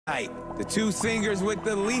The two singers with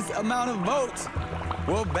the least amount of votes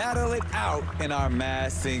will battle it out in our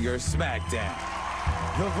Masked Singer Smackdown.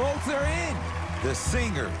 The votes are in. The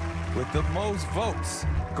singer with the most votes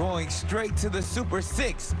going straight to the Super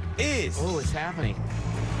 6 is... Oh, it's happening.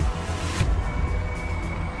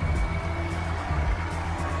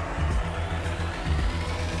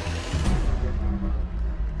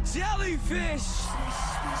 Jellyfish!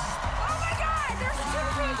 Oh my God, there's two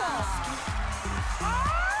people!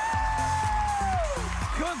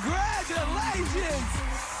 Congratulations!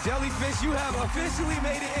 Jellyfish, you have officially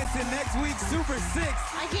made it into next week's Super 6.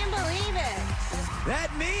 I can't believe it.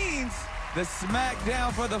 That means the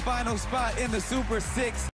Smackdown for the final spot in the Super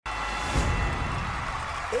 6.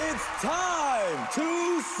 It's time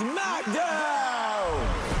to Smackdown!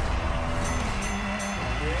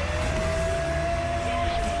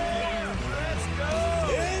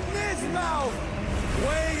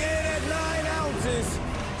 Weighing in at 9 ounces,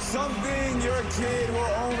 something your kid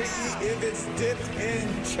will only eat if it's dipped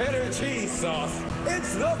in cheddar cheese sauce.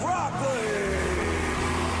 It's the broccoli!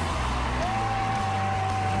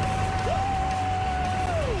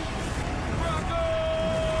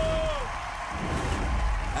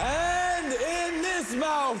 And in this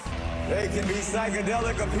mouth, they can be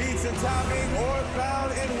psychedelic, a pizza topping, or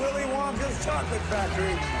found in Willy Wonka's chocolate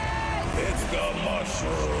factory. It's the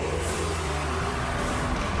mushroom.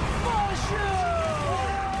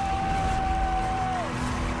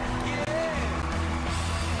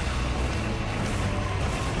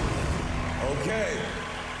 Okay,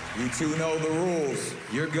 you two know the rules.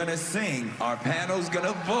 You're gonna sing, our panel's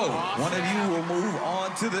gonna vote. One of you will move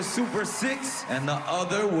on to the Super 6, and the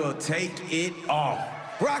other will take it off.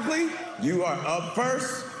 Broccoli, you are up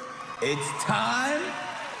first. It's time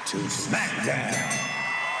to Smackdown.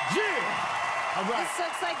 Yeah! All right. This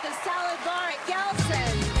looks like the salad bar at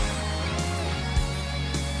Gelson's.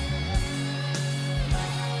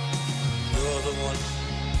 You're the one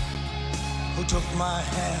who took my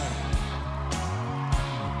hand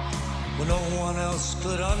when no one else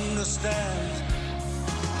could understand.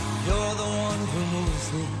 You're the one who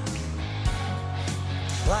moves me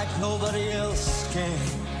like nobody else can.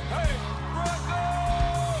 Hey, Rocco!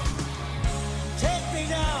 Take me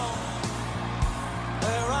down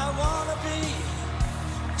where I wanna be.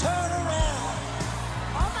 Turn around.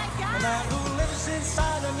 Oh my God! The man who lives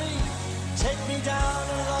inside of me. Take me down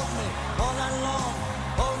and love me all night long.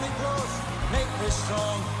 Hold me close, make me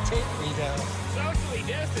strong. Take me down. Socially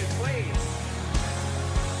distant, please.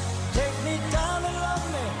 Take me down and love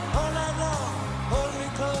me all night long. Hold me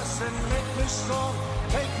close and make me strong.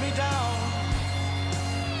 Take me down.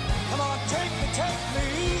 Come on, take me, take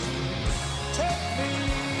me. Take me.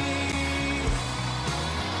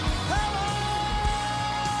 Come on.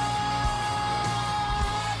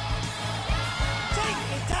 Take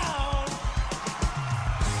me down.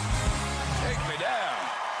 Take me down.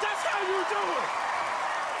 That's how you do it!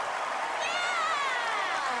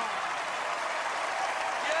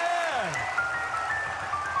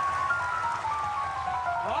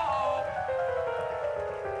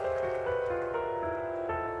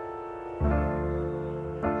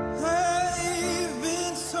 I've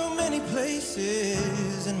been so many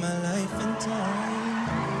places in my life and time.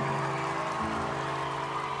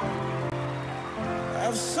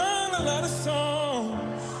 I've sung a lot of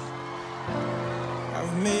songs.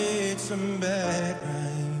 I've made some bad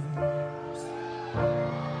rhymes.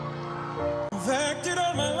 I've acted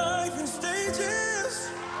all my life in stages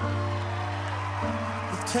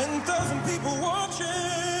with 10,000 people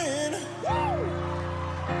watching.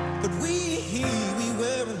 But we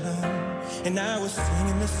were alone, and I was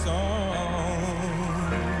singing this song.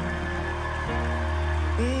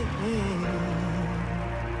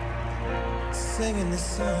 Singing this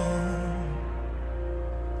song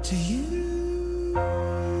to you.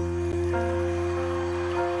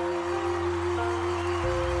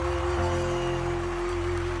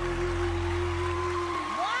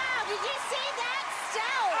 Wow, did you see that?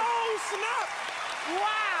 Stella? Oh, snap!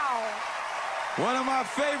 Wow. One of my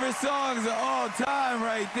favorite songs of all time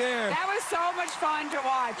right there. That was so much fun to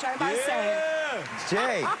watch, I must say.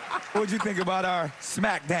 Jay, what'd you think about our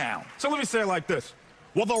Smackdown? So let me say it like this.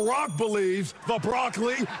 Well, The Rock believes the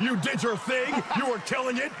broccoli, you did your thing, you were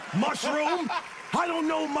killing it. Mushroom, I don't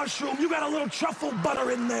know mushroom, you got a little truffle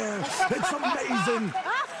butter in there. It's amazing.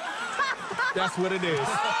 That's what it is.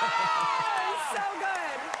 So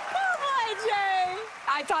good. Oh my, Jay.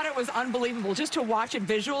 I thought it was unbelievable. Just to watch it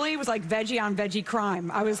visually, it was like veggie on veggie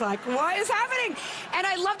crime. I was like, what is happening? And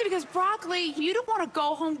I loved it because broccoli, you don't want to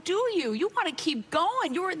go home, do you? You want to keep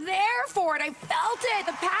going. You were there for it. I felt it,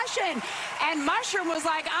 the passion. And mushroom was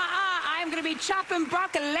like, I I'm going to be chopping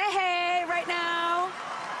broccoli right now.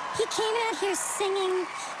 He came out here singing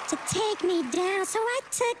to take me down, so I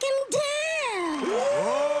took him down.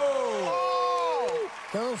 Whoa!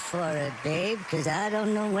 Go for it, babe, because I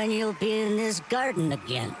don't know when you'll be in this garden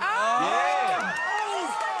again. Yeah.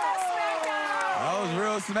 That was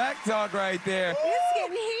real smack talk right there. It's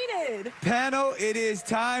getting heated. Panel, it is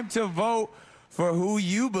time to vote for who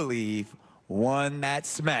you believe won that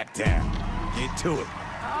SmackDown. Get to it.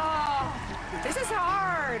 Oh, this is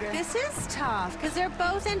hard. This is tough, because they're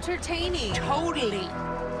both entertaining. Totally.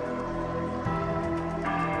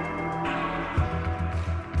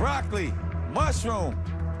 Broccoli, mushroom.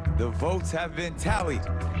 The votes have been tallied.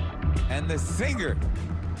 And the singer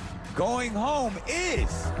going home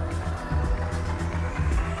is...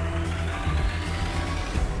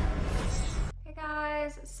 Hey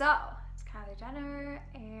guys, so it's Kylie Jenner,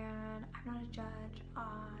 and I'm not a judge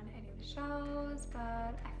on any of the shows,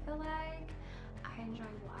 but I feel like I enjoy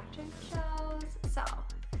watching shows. So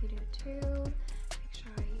if you do too, make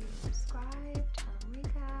sure you subscribe, turn on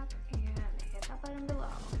recap, and hit that button below.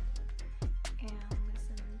 And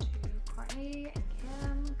listen to Courtney and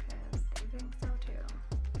Kim, because they think so too.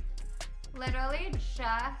 Literally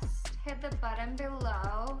just hit the button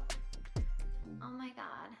below. Oh my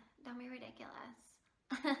god, don't be ridiculous.